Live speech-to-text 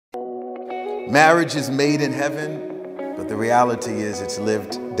Marriage is made in heaven, but the reality is it's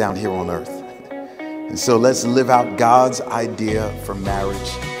lived down here on earth. And so let's live out God's idea for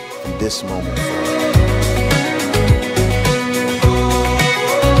marriage from this moment forward.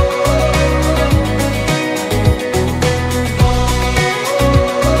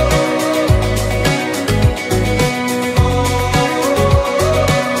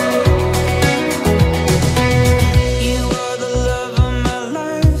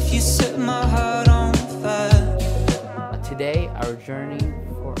 Today, our journey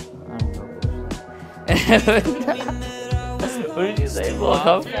for... What did you say?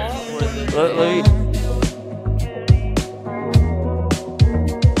 Let me...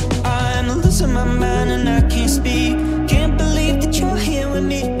 I'm losing my mind and I can't speak. Can't believe that you're here with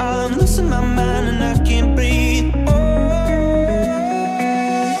me. I'm losing my mind and I can't breathe.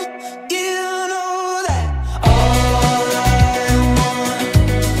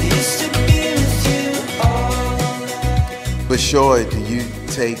 Bishoy, do you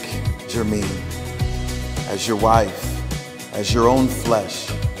take Jermin as your wife, as your own flesh,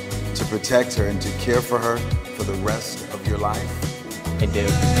 to protect her and to care for her for the rest of your life? I do.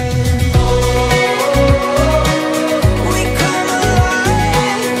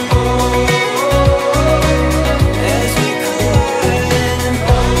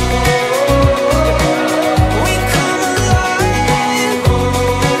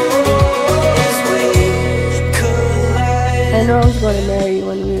 I know I was going to marry you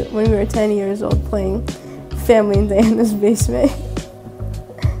when we were 10 years old, playing Family in Diana's basement.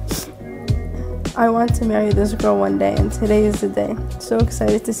 I want to marry this girl one day, and today is the day. So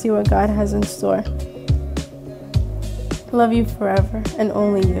excited to see what God has in store. Love you forever, and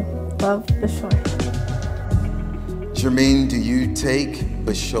only you. Love, Bishoy. Jermin, do you take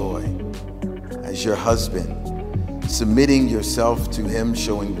Bishoy as your husband, submitting yourself to him,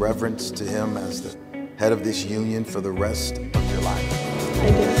 showing reverence to him as the head of this union for the rest of your life? I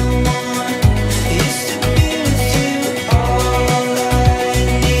do.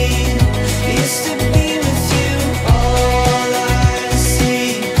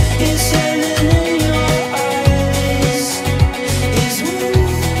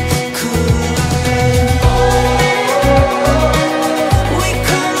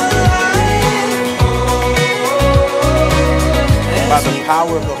 By the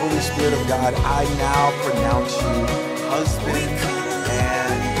power of the Holy Spirit of God, I now pronounce you husband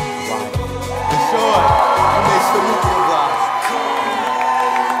and wife. Bishoy, you may salute your glass.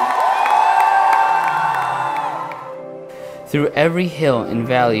 Through every hill and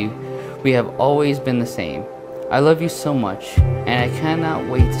valley, we have always been the same. I love you so much, and I cannot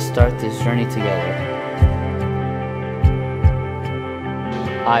wait to start this journey together.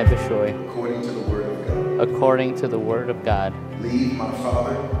 I, Bishoy, According to the word of God, according to the word of God, leave my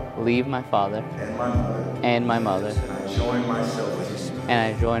father and my mother, and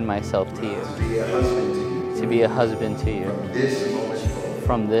I join myself to you, to be a husband to you, to be a husband to you.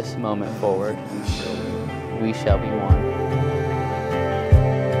 From this moment forward, we shall be one.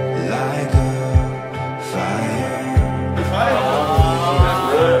 Like a fire.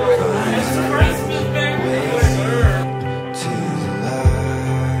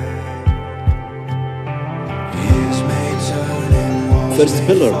 First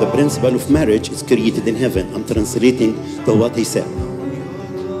pillar, the principle of marriage, is created in heaven. I'm translating to what he said.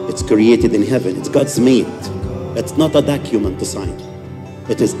 It's created in heaven. It's God's made. It's not a document to sign.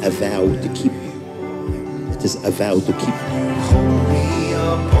 It is a vow to keep. It is a vow to keep.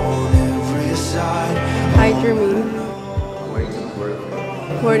 I, Jermin,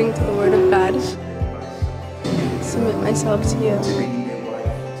 according to the word of God, submit myself to you,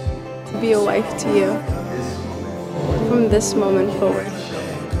 to be a wife to you. From this moment forward,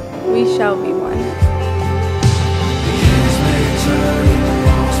 we shall be one.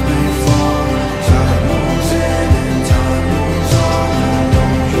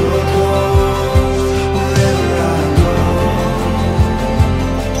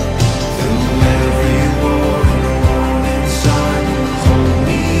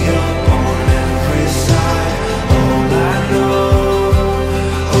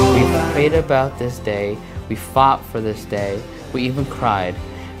 We prayed about this day. We fought for this day. We even cried.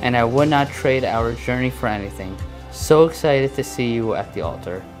 And I would not trade our journey for anything. So excited to see you at the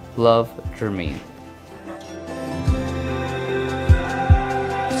altar. Love, Jermin.